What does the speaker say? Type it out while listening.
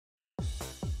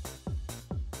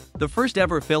The first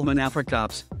ever film in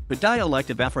Afrikaaps, the dialect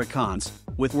of Afrikaans,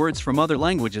 with words from other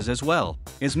languages as well,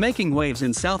 is making waves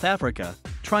in South Africa,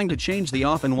 trying to change the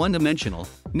often one-dimensional,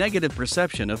 negative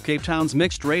perception of Cape Town's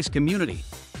mixed-race community.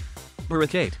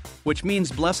 Barakat, which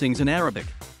means blessings in Arabic,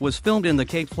 was filmed in the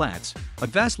Cape Flats, a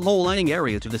vast low-lying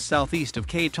area to the southeast of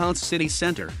Cape Town's city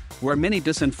centre, where many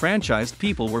disenfranchised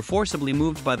people were forcibly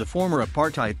moved by the former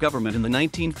apartheid government in the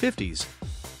 1950s.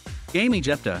 Amy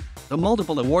Jeptha, a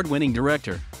multiple award-winning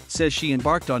director, says she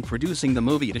embarked on producing the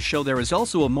movie to show there is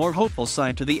also a more hopeful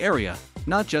side to the area,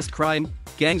 not just crime,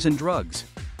 gangs and drugs.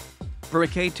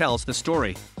 Barakat tells the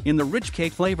story, in the rich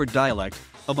Cape-flavored dialect,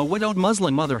 of a widowed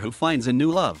Muslim mother who finds a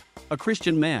new love, a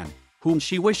Christian man, whom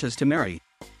she wishes to marry.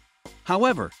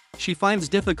 However, she finds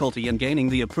difficulty in gaining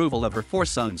the approval of her 4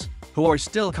 sons, who are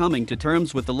still coming to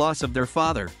terms with the loss of their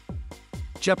father.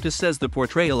 Jeptha says the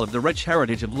portrayal of the rich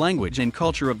heritage of language and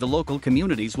culture of the local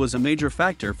communities was a major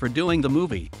factor for doing the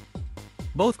movie.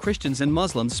 Both Christians and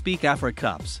Muslims speak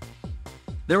Afrikaaps.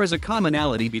 There is a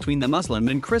commonality between the Muslim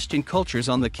and Christian cultures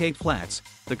on the Cape Flats.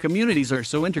 The communities are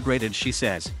so integrated, she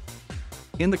says.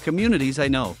 In the communities I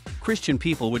know, Christian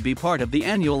people would be part of the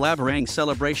annual Labarang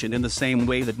celebration in the same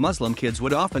way that Muslim kids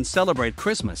would often celebrate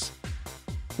Christmas.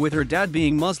 With her dad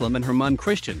being Muslim and her mum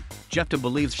Christian, Jeptha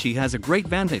believes she has a great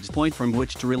vantage point from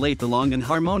which to relate the long and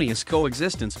harmonious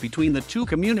coexistence between the two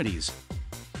communities.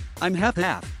 I'm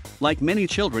half-half, like many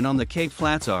children on the Cape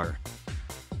Flats are.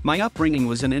 My upbringing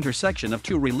was an intersection of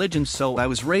 2 religions, so I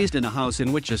was raised in a house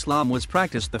in which Islam was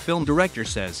practiced, the film director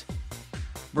says.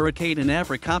 Barakat in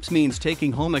Afrikaaps means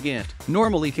taking home a gift,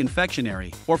 normally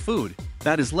confectionery or food,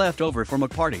 that is left over from a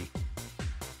party.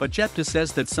 But Jeptha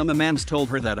says that some imams told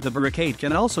her that the barakat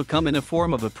can also come in a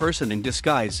form of a person in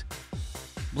disguise.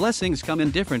 Blessings come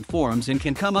in different forms and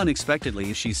can come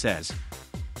unexpectedly, she says.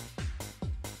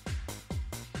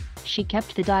 She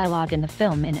kept the dialogue in the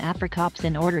film in Afrikaaps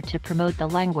in order to promote the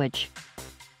language.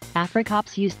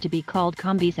 Afrikaaps used to be called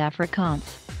Kombi's Afrikaans,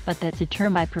 but that's a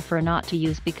term I prefer not to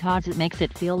use because it makes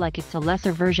it feel like it's a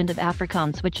lesser version of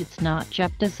Afrikaans, which it's not,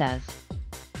 Jeptha says.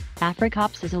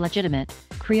 Afrikaaps is a legitimate,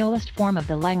 Creolist form of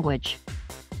the language.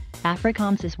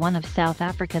 Afrikaans is one of South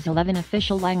Africa's 11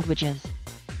 official languages.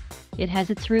 It has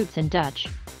its roots in Dutch,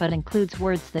 but includes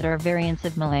words that are variants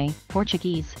of Malay,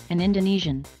 Portuguese, and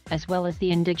Indonesian, as well as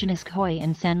the indigenous Khoi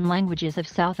and San languages of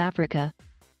South Africa.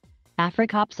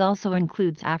 Afrikaaps also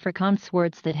includes Afrikaans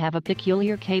words that have a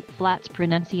peculiar Cape Flats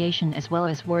pronunciation, as well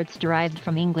as words derived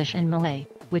from English and Malay,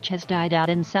 which has died out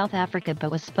in South Africa but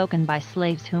was spoken by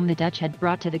slaves whom the Dutch had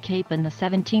brought to the Cape in the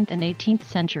 17th and 18th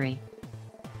century.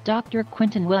 Dr.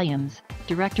 Quinton Williams,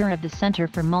 director of the Center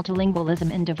for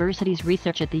Multilingualism and Diversities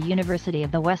Research at the University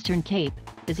of the Western Cape,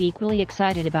 is equally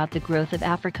excited about the growth of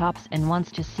Afrikaaps and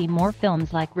wants to see more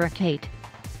films like Barakat.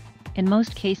 In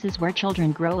most cases where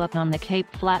children grow up on the Cape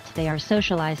Flats, they are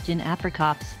socialized in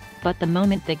Afrikaaps, but the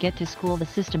moment they get to school the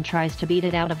system tries to beat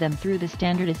it out of them through the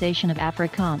standardization of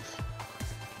Afrikaans.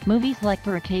 Movies like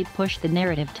Barakat push the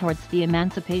narrative towards the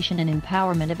emancipation and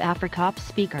empowerment of Afrikaaps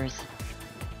speakers.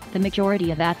 The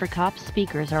majority of Afrikaaps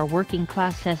speakers are working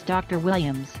class, says Dr.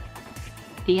 Williams.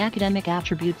 The academic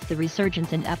attributes the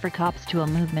resurgence in Afrikaaps to a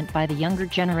movement by the younger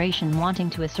generation wanting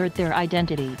to assert their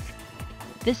identity.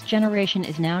 This generation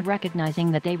is now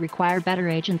recognizing that they require better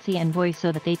agency and voice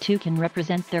so that they too can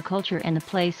represent their culture and the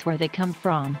place where they come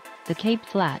from, the Cape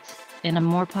Flats, in a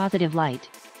more positive light.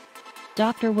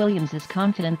 Dr. Williams is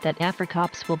confident that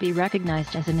Afrikaaps will be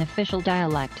recognized as an official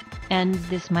dialect, and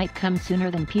this might come sooner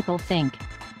than people think.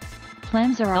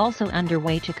 Plans are also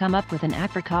underway to come up with an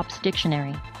Afrikaaps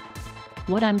dictionary.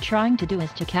 What I'm trying to do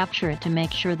is to capture it to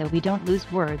make sure that we don't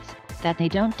lose words, that they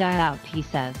don't die out, he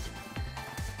says.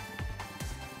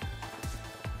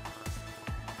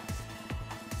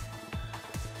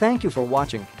 Thank you for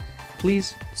watching.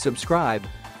 Please subscribe.